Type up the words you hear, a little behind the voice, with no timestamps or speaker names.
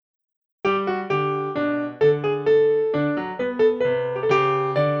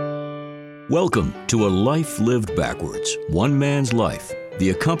Welcome to A Life Lived Backwards, One Man's Life,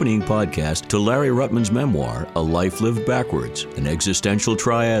 the accompanying podcast to Larry Ruttman's memoir, A Life Lived Backwards, an existential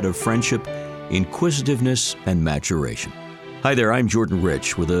triad of friendship, inquisitiveness, and maturation. Hi there, I'm Jordan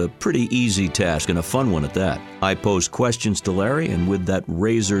Rich with a pretty easy task and a fun one at that. I pose questions to Larry, and with that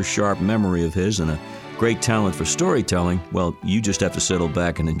razor-sharp memory of his and a great talent for storytelling, well, you just have to settle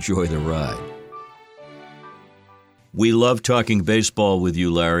back and enjoy the ride. We love talking baseball with you,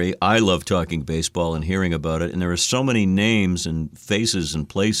 Larry. I love talking baseball and hearing about it, and there are so many names and faces and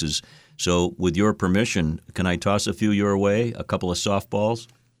places. So with your permission, can I toss a few your way, a couple of softballs?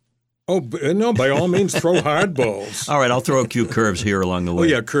 Oh, no, by all means, throw hard balls. All right, I'll throw a few curves here along the way. Oh,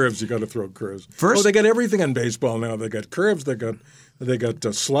 yeah, curves. You got to throw curves. First, they got everything in baseball now. They got curves. They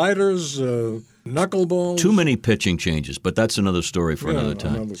got sliders, knuckleballs. Too many pitching changes, but that's another story for another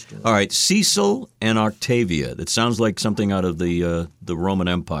time. Another story. All right, Cecil and Octavia. That sounds like something out of the Roman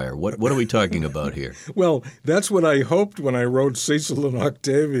Empire. What are we talking about here? Well, that's what I hoped when I wrote Cecil and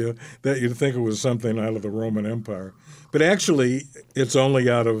Octavia, that you'd think it was something out of the Roman Empire. But actually, it's only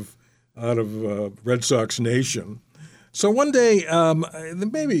out of Red Sox Nation. So one day,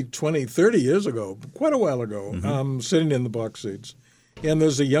 maybe 20, 30 years ago, quite a while ago, I'm sitting in the box seats, and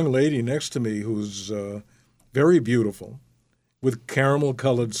there's a young lady next to me who's very beautiful with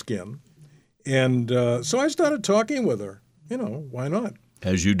caramel-colored skin. And so I started talking with her. You know, why not?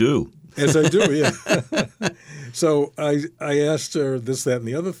 As you do. As I do, yeah. So I asked her this, that, and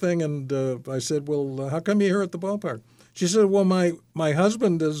the other thing, and I said, well, how come you're here at the ballpark? She said, well, my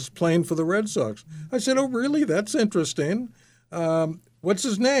husband is playing for the Red Sox. I said, oh, really? That's interesting. What's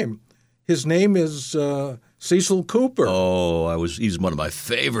his name? His name is Cecil Cooper. Oh, he's one of my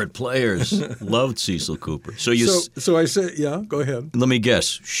favorite players. Loved Cecil Cooper. So I said, yeah, go ahead. Let me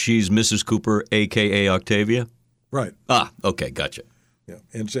guess. She's Mrs. Cooper, a.k.a. Octavia? Right. Ah, okay, gotcha. Yeah,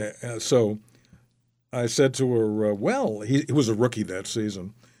 and so I said to her, well, he was a rookie that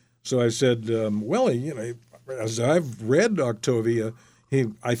season. So I said, well, you know, as I've read Octavia,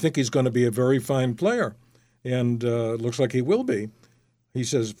 I think he's going to be a very fine player, and looks like he will be. He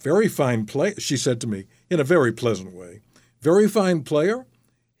says, very fine player, she said to me, in a very pleasant way. Very fine player?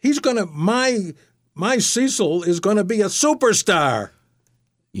 He's going to, my Cecil is going to be a superstar.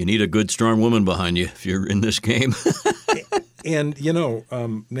 You need a good, strong woman behind you if you're in this game. And, you know,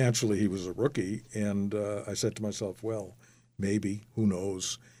 naturally he was a rookie, and I said to myself, well, maybe, who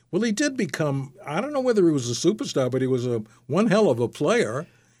knows? Well, he did become, I don't know whether he was a superstar, but he was one hell of a player.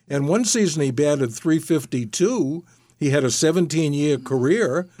 And one season he batted .352. He had a 17-year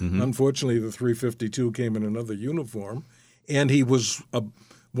career. Mm-hmm. Unfortunately, the .352 came in another uniform. And he was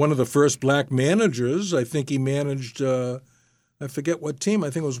one of the first black managers. I think he managed, I forget what team. I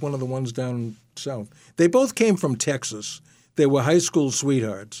think it was one of the ones down south. They both came from Texas. They were high school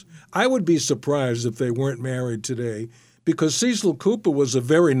sweethearts. I would be surprised if they weren't married today, because Cecil Cooper was a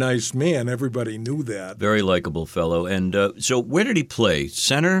very nice man. Everybody knew that. Very likable fellow. And so where did he play?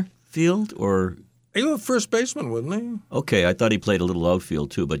 Center field or? He was a first baseman, wasn't he? Okay, I thought he played a little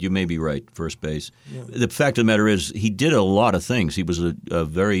outfield too, but you may be right, first base. Yeah. The fact of the matter is he did a lot of things. He was a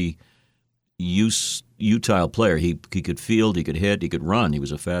very utile player. He could field, he could hit, he could run. He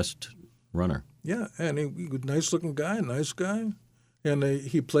was a fast runner. Yeah, and he was a nice-looking guy, nice guy. And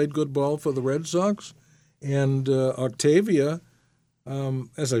he played good ball for the Red Sox. And Octavia,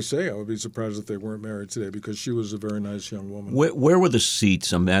 as I say, I would be surprised if they weren't married today, because she was a very nice young woman. Where were the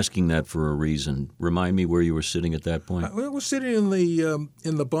seats? I'm asking that for a reason. Remind me where you were sitting at that point. We were sitting in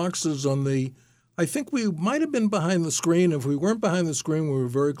the boxes on the. I think we might have been behind the screen. If we weren't behind the screen, we were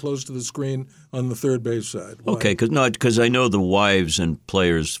very close to the screen on the third base side. Why? Okay, because I know the wives and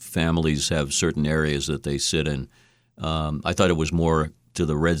players' families have certain areas that they sit in. I thought it was more to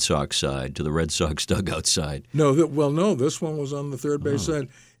the Red Sox side, to the Red Sox dugout side. No, this one was on the third base side.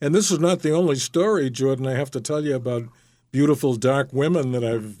 And this is not the only story, Jordan. I have to tell you about beautiful dark women that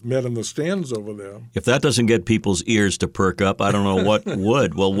I've met in the stands over there. If that doesn't get people's ears to perk up, I don't know what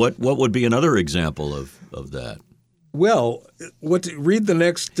would. Well, what would be another example of that? Well, read the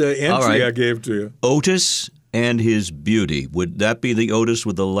next entry I gave to you. Otis and his beauty. Would that be the Otis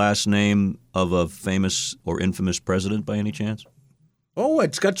with the last name of a famous or infamous president by any chance? Oh,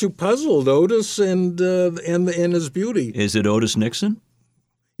 it's got you puzzled, Otis and his beauty. Is it Otis Nixon?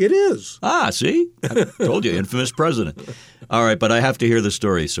 It is. Ah, see? I told you, infamous president. All right, but I have to hear the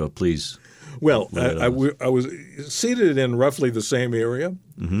story, so please. Well, I was seated in roughly the same area,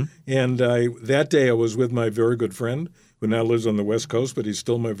 and that day I was with my very good friend, who now lives on the West Coast, but he's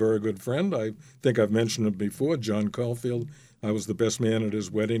still my very good friend. I think I've mentioned him before, John Caulfield. I was the best man at his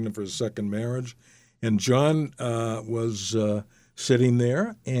wedding for his second marriage. And John was sitting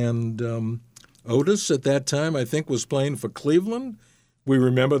there, and Otis at that time, I think, was playing for Cleveland. We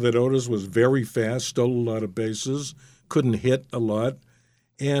remember that Otis was very fast, stole a lot of bases, couldn't hit a lot.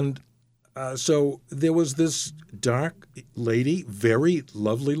 And so there was this dark lady, very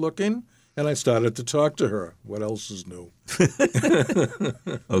lovely looking, and I started to talk to her. What else is new?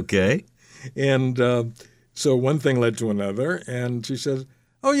 Okay. And so one thing led to another, and she says,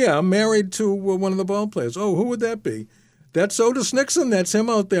 "Oh, yeah, I'm married to one of the ball players." "Oh, who would that be?" "That's Otis Nixon. That's him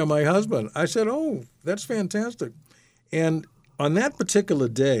out there, my husband." I said, "Oh, that's fantastic." And on that particular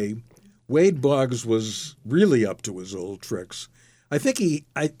day, Wade Boggs was really up to his old tricks. I think he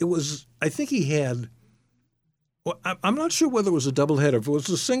had. Well, I'm not sure whether it was a doubleheader. If it was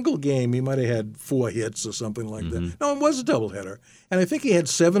a single game, he might have had 4 hits or something like that. No, it was a doubleheader, and I think he had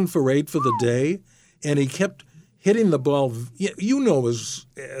 7 for 8 for the day, and he kept hitting the ball. You know as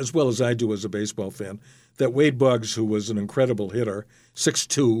well as I do as a baseball fan that Wade Boggs, who was an incredible hitter,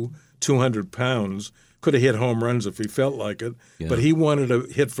 6'2", 200 pounds, could have hit home runs if he felt like it, but he wanted to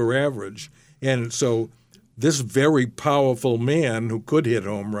hit for average. And so this very powerful man who could hit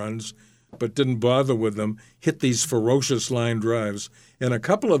home runs but didn't bother with them hit these ferocious line drives. And a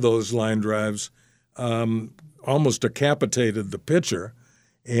couple of those line drives almost decapitated the pitcher.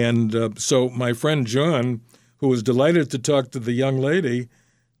 And so my friend John, who was delighted to talk to the young lady,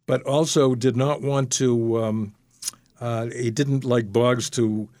 but also did not want to he didn't like Boggs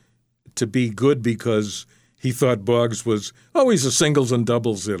to be good because he thought Boggs was, he's a singles and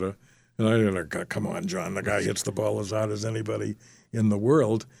doubles hitter. And I didn't know, come on, John, the guy hits the ball as hard as anybody in the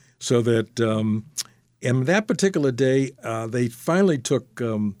world. So that in that particular day, they finally took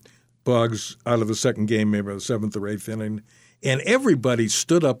Boggs out of the second game, maybe the 7th or 8th inning, and everybody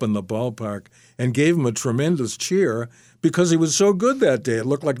stood up in the ballpark and gave him a tremendous cheer because he was so good that day. It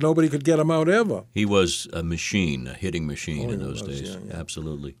looked like nobody could get him out ever. He was a machine, a hitting machine in those days. Yeah.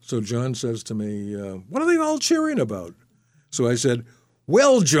 Absolutely. So John says to me, "What are they all cheering about?" So I said,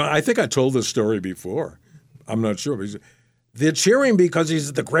 "Well, John, I think I told this story before. I'm not sure. But he said, they're cheering because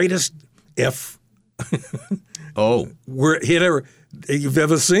he's the greatest hitter you've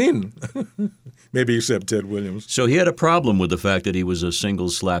ever seen." Maybe except Ted Williams. So he had a problem with the fact that he was a single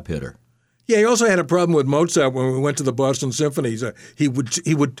slap hitter. Yeah, he also had a problem with Mozart when we went to the Boston Symphony. He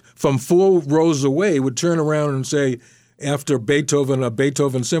would from 4 rows away, would turn around and say, after Beethoven, a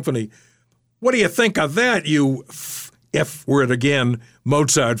Beethoven symphony, "What do you think of that, you F word again,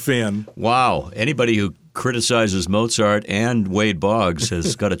 Mozart fan?" Wow. Anybody who criticizes Mozart and Wade Boggs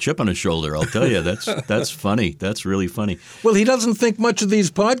has got a chip on his shoulder, I'll tell you. That's funny. That's really funny. Well, he doesn't think much of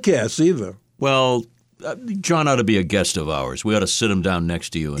these podcasts either. Well, John ought to be a guest of ours. We ought to sit him down next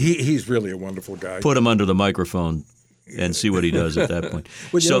to you and he's really a wonderful guy. Put him under the microphone and see what he does at that point.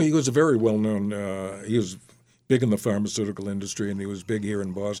 Well, he was a very well-known he was big in the pharmaceutical industry, and he was big here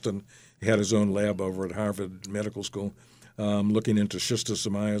in Boston. He had his own lab over at Harvard Medical School, looking into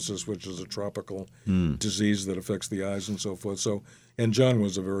schistosomiasis, which is a tropical disease that affects the eyes and so forth. So, and John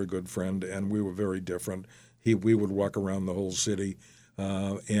was a very good friend, and we were very different. We would walk around the whole city,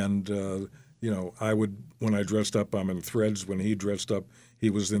 I would, when I dressed up, I'm in threads. When he dressed up, he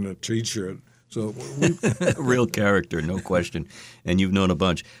was in a T-shirt. So real character, no question. And you've known a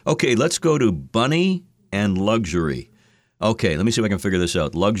bunch. Okay, let's go to Bunny and Luxury. Okay, let me see if I can figure this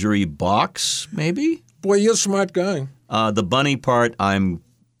out. Luxury box, maybe? Boy, you're a smart guy. The Bunny part, I'm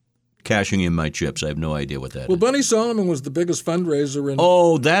cashing in my chips. I have no idea what that is. Well, Bunny Solomon was the biggest fundraiser in...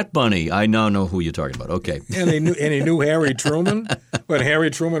 Oh, that Bunny. I now know who you're talking about. Okay. And he knew Harry Truman. When Harry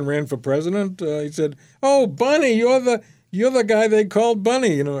Truman ran for president, he said, "Oh, Bunny, you're the guy they called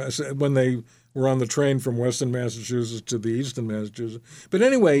Bunny," when they were on the train from Western Massachusetts to the Eastern Massachusetts. But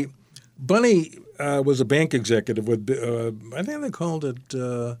anyway, Bunny was a bank executive with, I think they called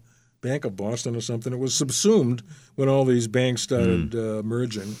it Bank of Boston or something. It was subsumed when all these banks started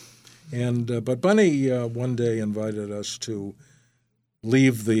merging. But Bunny one day invited us to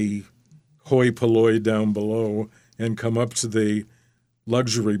leave the hoi polloi down below and come up to the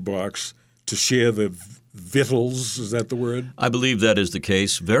luxury box to share the victuals. Is that the word? I believe that is the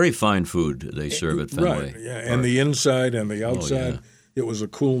case. Very fine food they serve at Fenway. Right, yeah, and the inside and the outside. It was a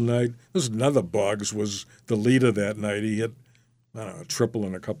cool night. This is another Boggs was the leader that night. He hit, a triple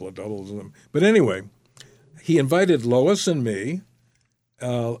and a couple of doubles. But anyway, he invited Lois and me,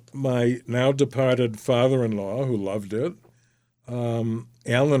 my now departed father-in-law, who loved it,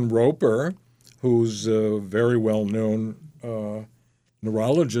 Alan Roper, who's a very well-known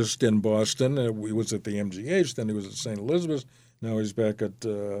neurologist in Boston. He was at the MGH, then he was at St. Elizabeth's. Now he's back at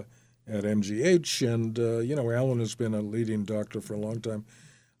MGH, and Alan has been a leading doctor for a long time.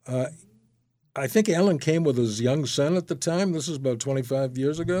 I think Alan came with his young son at the time. This is about 25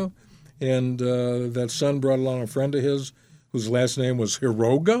 years ago. And that son brought along a friend of his whose last name was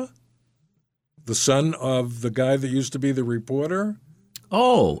Hiroga, the son of the guy that used to be the reporter.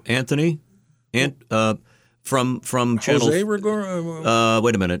 Oh, Anthony, from Channel. Jose Rigor?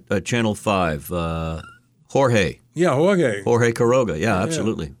 Wait a minute, Channel 5. Jorge. Yeah, Jorge. Jorge Quiroga. Yeah,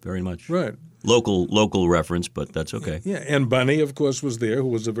 absolutely, very much. Right. Local reference, but that's okay. Yeah, and Bunny, of course, was there, who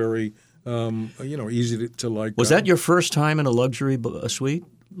was a very easy to like. Was that your first time in a luxury suite,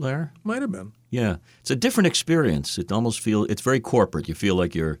 Larry? Might have been. Yeah, it's a different experience. It's very corporate. You feel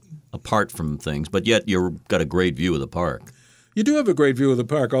like you're apart from things, but yet you've got a great view of the park. You do have a great view of the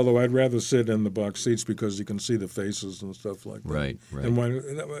park, although I'd rather sit in the box seats because you can see the faces and stuff like that. Right.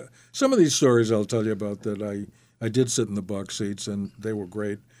 And some of these stories I'll tell you about that I did sit in the box seats, and they were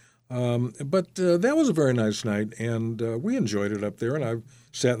great. But that was a very nice night, and we enjoyed it up there, and I've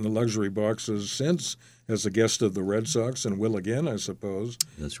sat in the luxury boxes since as a guest of the Red Sox, and will again, I suppose.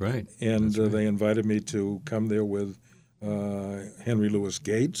 That's right. And they invited me to come there with Henry Louis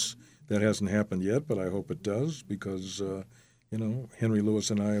Gates. That hasn't happened yet, but I hope it does because, Henry Louis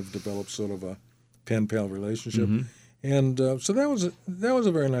and I have developed sort of a pen-pal relationship. Mm-hmm. And so that was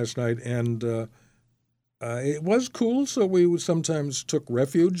a very nice night, and it was cool, so we sometimes took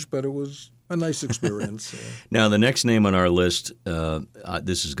refuge, but it was a nice experience. Now, the next name on our list,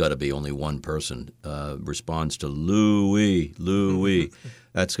 this has got to be only one person, responds to Louis.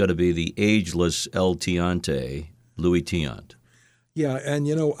 That's got to be the ageless El Tiante, Louis Tiant. Yeah, and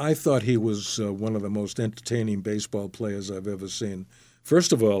I thought he was one of the most entertaining baseball players I've ever seen.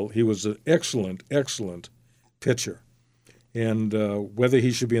 First of all, he was an excellent pitcher. And whether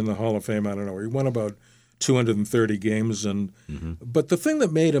he should be in the Hall of Fame, I don't know. He won about 230 games, but the thing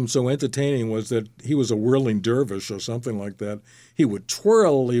that made him so entertaining was that he was a whirling dervish or something like that. He would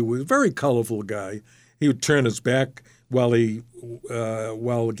twirl. He was a very colorful guy. He would turn his back while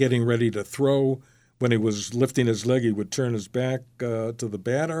getting ready to throw. When he was lifting his leg, he would turn his back to the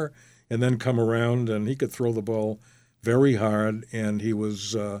batter and then come around, and he could throw the ball very hard. And he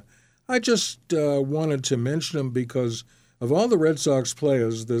was I just wanted to mention him because of all the Red Sox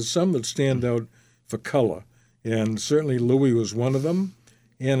players, there's some that stand out for color, and certainly Louis was one of them.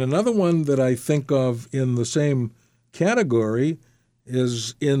 And another one that I think of in the same category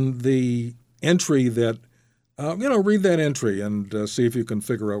is in the entry that, read that entry and see if you can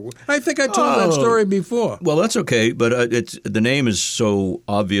figure out. I think I told that story before. Well, that's okay, but the name is so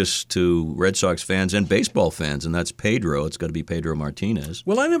obvious to Red Sox fans and baseball fans, and that's Pedro. It's got to be Pedro Martinez.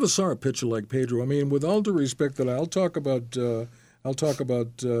 Well, I never saw a pitcher like Pedro. I mean, with all due respect, that I'll talk about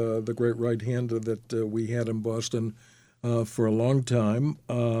the great right-hander that we had in Boston for a long time,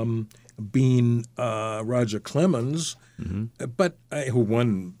 being Roger Clemens, but who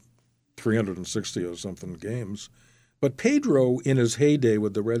won 360 or something games. But Pedro, in his heyday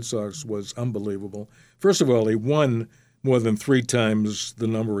with the Red Sox, was unbelievable. First of all, he won more than 3 times the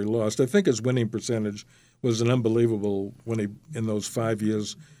number he lost. I think his winning percentage was an unbelievable in those 5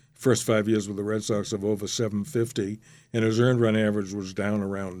 years. First 5 years with the Red Sox of over 750, and his earned run average was down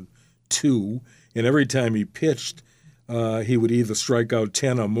around 2. And every time he pitched, he would either strike out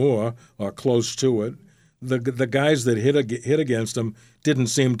 10 or more or close to it. The guys that hit against him didn't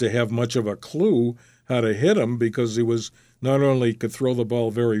seem to have much of a clue how to hit him because he was not only could throw the ball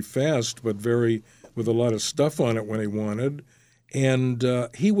very fast, but with a lot of stuff on it when he wanted. And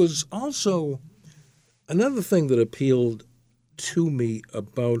he was also another thing that appealed to me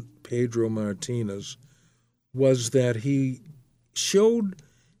about Pedro Martinez was that he showed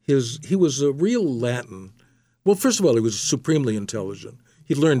he was a real Latin. Well, first of all, he was supremely intelligent.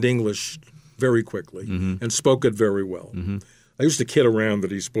 He learned English very quickly and spoke it very well. I used to kid around that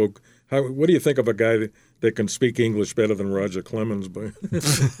he spoke. What do you think of a guy that can speak English better than Roger Clemens?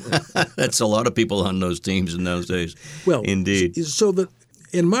 That's a lot of people on those teams in those days. Well, indeed.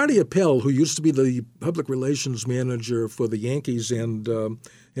 And Marty Appel, who used to be the public relations manager for the Yankees and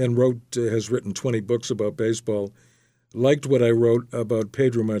has written 20 books about baseball, liked what I wrote about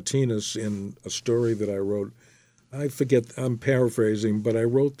Pedro Martinez in a story that I wrote. I forget, I'm paraphrasing, but I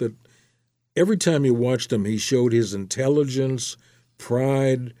wrote that every time you watched him, he showed his intelligence,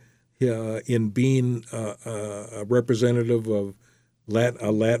 pride in being a representative of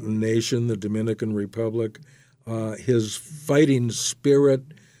a Latin nation, the Dominican Republic. His fighting spirit,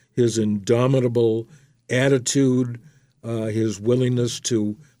 his indomitable attitude, his willingness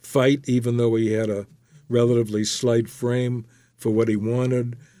to fight even though he had a relatively slight frame for what he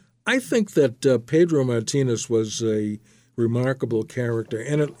wanted. I think that Pedro Martinez was a remarkable character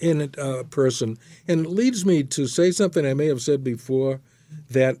and a person. And it leads me to say something I may have said before,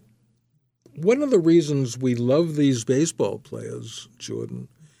 that one of the reasons we love these baseball players, Jordan,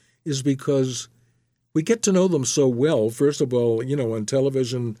 is because we get to know them so well. First of all, on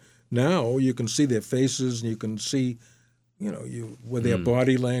television now, you can see their faces and you can see, with their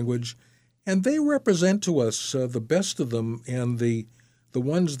body language. And they represent to us the best of them and the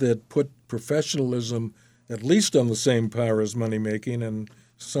ones that put professionalism at least on the same par as money making, and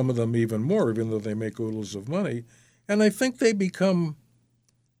some of them even more, even though they make oodles of money. And I think they become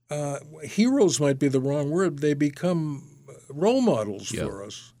heroes might be the wrong word. They become role models for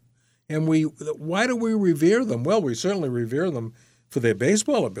us. And why do we revere them? Well, we certainly revere them for their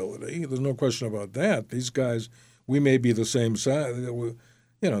baseball ability. There's no question about that. These guys, we may be the same size.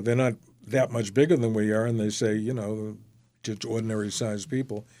 They're not that much bigger than we are, and they say, just ordinary-sized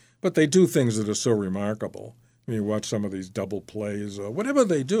people. But they do things that are so remarkable. When you watch some of these double plays or whatever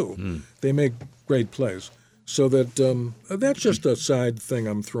they do, they make great plays. So that's just a side thing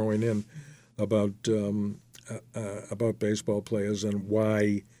I'm throwing in about baseball players and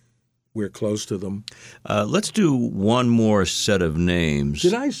why we're close to them. Let's do one more set of names.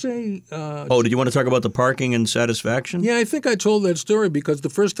 Did I say? Did you want to talk about the parking and satisfaction? Yeah, I think I told that story because the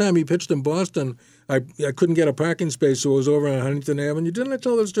first time he pitched in Boston, I couldn't get a parking space, so it was over on Huntington Avenue. Didn't I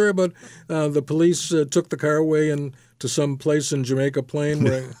tell that story about the police took the car away and to some place in Jamaica Plain?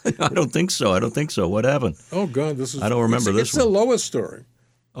 Where I don't think so. What happened? Oh God, I don't remember this one. It's the Lois story.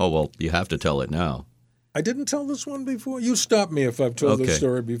 Oh well, you have to tell it now. I didn't tell this one before. You stop me if I've told this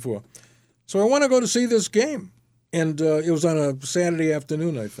story before. So I want to go to see this game. And it was on a Saturday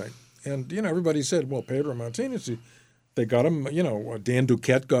afternoon, I think. And, everybody said, well, Pedro Martinez, they got him, Dan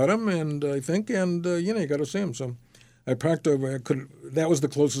Duquette got him, and I think, and, you got to see him. So I parked over. That was the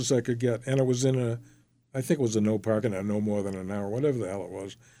closest I could get. And it was I think it was a no parking, no more than an hour, whatever the hell it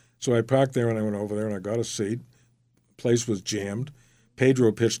was. So I parked there and I went over there and I got a seat. Place was jammed.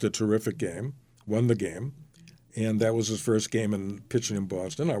 Pedro pitched a terrific game, won the game. And that was his first game in pitching in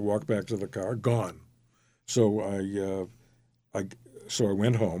Boston. I walked back to the car, gone. So I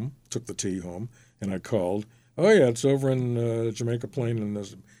went home, took the T home, and I called. Oh yeah, it's over in Jamaica Plain,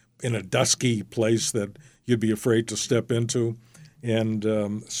 and in a dusky place that you'd be afraid to step into. And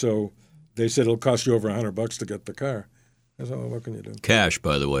so they said it'll cost you over $100 to get the car. I said, well, what can you do? Cash,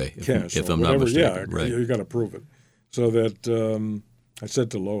 by the way, Cash, if I'm not mistaken. Yeah, right. You got to prove it. So that. I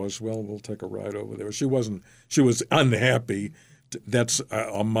said to Lois, well, we'll take a ride over there. She was unhappy. That's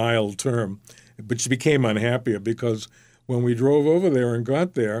a mild term. But she became unhappier because when we drove over there and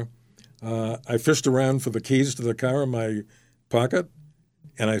got there, I fished around for the keys to the car in my pocket.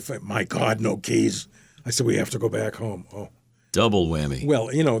 And I thought, my God, no keys. I said, we have to go back home. Oh. Double whammy. Well,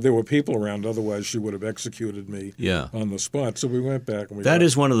 there were people around. Otherwise, she would have executed me on the spot. So we went back. And that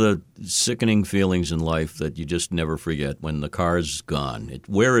is one of the sickening feelings in life that you just never forget when the car's gone.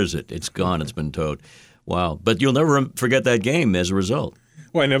 Where is it? It's gone. It's been towed. Wow. But you'll never forget that game as a result.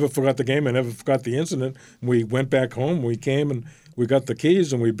 Well, I never forgot the game. I never forgot the incident. We went back home. We came and we got the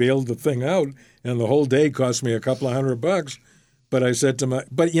keys and we bailed the thing out. And the whole day cost me a couple of $100. But I said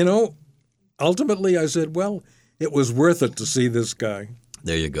to ultimately I said, well, it was worth it to see this guy.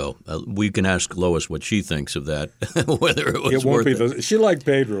 There you go. We can ask Lois what she thinks of that, whether it was won't worth it. She liked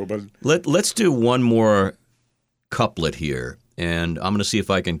Pedro, but let's do one more couplet here, and I'm going to see if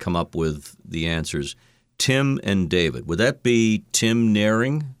I can come up with the answers. Tim and David. Would that be Tim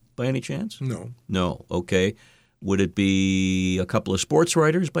Naring by any chance? No. No. Okay. Would it be a couple of sports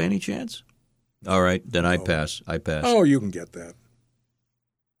writers by any chance? All right. Then I pass. Oh, you can get that.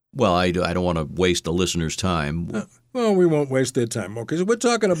 Well, I don't want to waste the listeners' time. Well, we won't waste their time. Okay, we're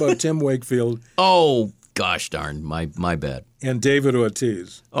talking about Tim Wakefield. Oh, gosh darn, my bad. And David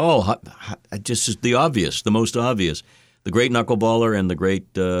Ortiz. Oh, just the most obvious. The great knuckleballer and the great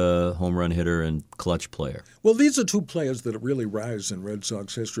home run hitter and clutch player. Well, these are two players that really rise in Red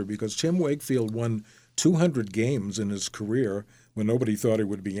Sox history because Tim Wakefield won 200 games in his career when nobody thought he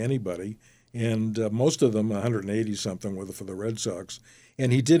would be anybody, and most of them 180-something for the Red Sox.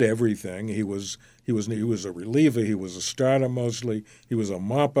 And he did everything. He was a reliever. He was a starter mostly. He was a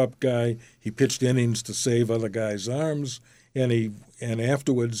mop-up guy. He pitched innings to save other guys' arms. And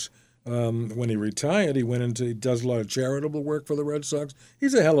afterwards, when he retired, he does a lot of charitable work for the Red Sox.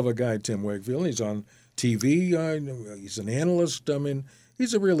 He's a hell of a guy, Tim Wakefield. He's on TV. He's an analyst. I mean,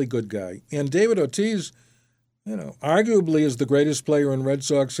 he's a really good guy. And David Ortiz, arguably is the greatest player in Red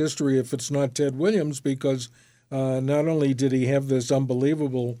Sox history if it's not Ted Williams, because not only did he have this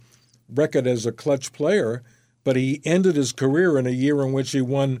unbelievable record as a clutch player, but he ended his career in a year in which he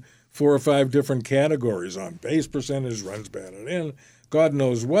won 4 or 5 different categories on base percentage, runs batted in, God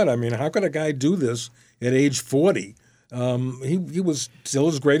knows what. I mean, how could a guy do this at age 40? he was still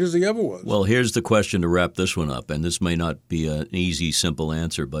as great as he ever was. Well, here's the question to wrap this one up, and this may not be an easy, simple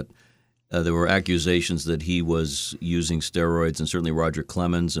answer, but there were accusations that he was using steroids, and certainly Roger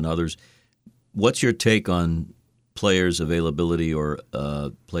Clemens and others. What's your take on players' availability or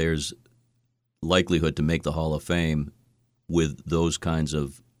players' likelihood to make the Hall of Fame with those kinds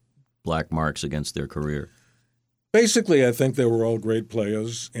of black marks against their career? Basically, I think they were all great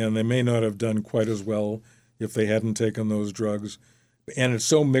players, and they may not have done quite as well if they hadn't taken those drugs. And it's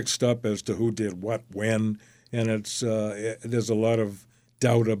so mixed up as to who did what when, and there's a lot of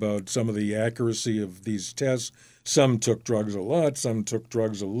doubt about some of the accuracy of these tests. Some took drugs a lot, some took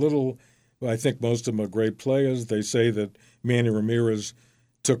drugs a little. I think most of them are great players. They say that Manny Ramirez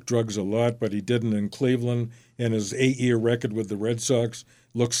took drugs a lot, but he didn't in Cleveland, and his 8-year record with the Red Sox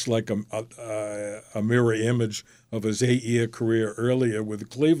looks like a mirror image of his 8-year career earlier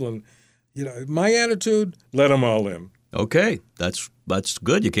with Cleveland. My attitude, let them all in. Okay, that's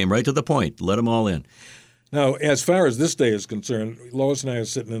good. You came right to the point. Let them all in. Now, as far as this day is concerned, Lois and I are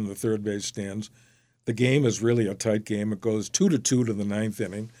sitting in the third base stands. The game is really a tight game. It goes 2-2 to the ninth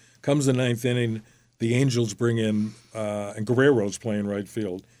inning. Comes the ninth inning, the Angels bring in, and Guerrero's playing right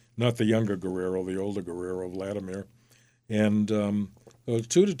field, not the younger Guerrero, the older Guerrero, Vladimir. And it was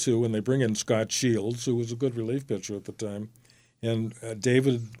 2-2, and they bring in Scott Shields, who was a good relief pitcher at the time. And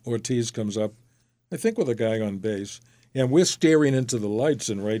David Ortiz comes up, I think with a guy on base, and we're staring into the lights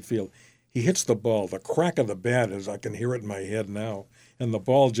in right field. He hits the ball. The crack of the bat is, I can hear it in my head now, and the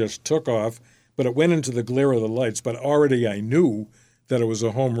ball just took off, but it went into the glare of the lights. But already I knew that it was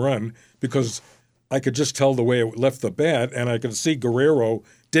a home run because I could just tell the way it left the bat, and I could see Guerrero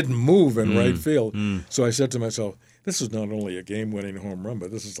didn't move in right field. So I said to myself, this is not only a game-winning home run,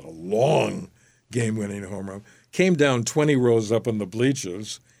 but this is a long game-winning home run. Came down 20 rows up in the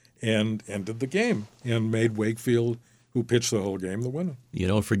bleachers and ended the game and made Wakefield, who pitched the whole game, the winner. You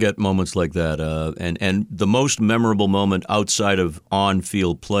don't forget moments like that. And the most memorable moment outside of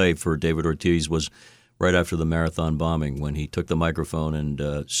on-field play for David Ortiz was right after the Marathon bombing when he took the microphone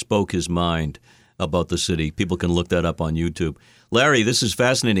and spoke his mind about the city. People can look that up on YouTube. Larry, this is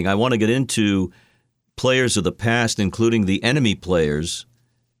fascinating. I want to get into players of the past, including the enemy players,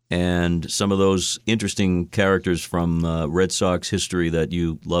 and some of those interesting characters from Red Sox history that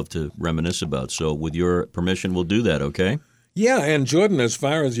you love to reminisce about. So with your permission, we'll do that, okay? Yeah, and Jordan, as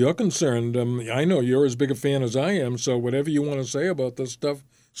far as you're concerned, I know you're as big a fan as I am, so whatever you want to say about this stuff,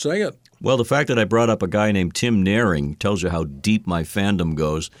 say it. Well, the fact that I brought up a guy named Tim Naehring tells you how deep my fandom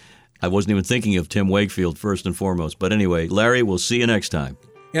goes. I wasn't even thinking of Tim Wakefield first and foremost. But anyway, Larry, we'll see you next time.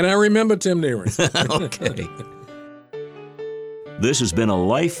 And I remember Tim Naehring. Okay. This has been A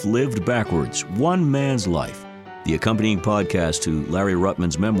Life Lived Backwards, One Man's Life, the accompanying podcast to Larry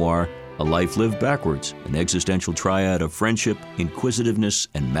Ruttman's memoir, A Life Lived Backwards, an existential triad of friendship, inquisitiveness,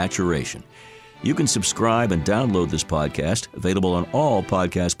 and maturation. You can subscribe and download this podcast, available on all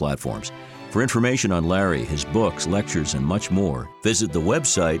podcast platforms. For information on Larry, his books, lectures, and much more, visit the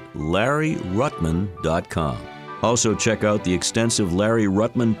website LarryRuttman.com. Also, check out the extensive Larry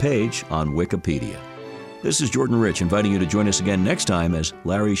Ruttman page on Wikipedia. This is Jordan Rich, inviting you to join us again next time as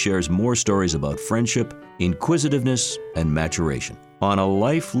Larry shares more stories about friendship, inquisitiveness, and maturation on A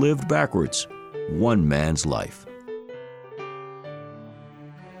Life Lived Backwards, One Man's Life.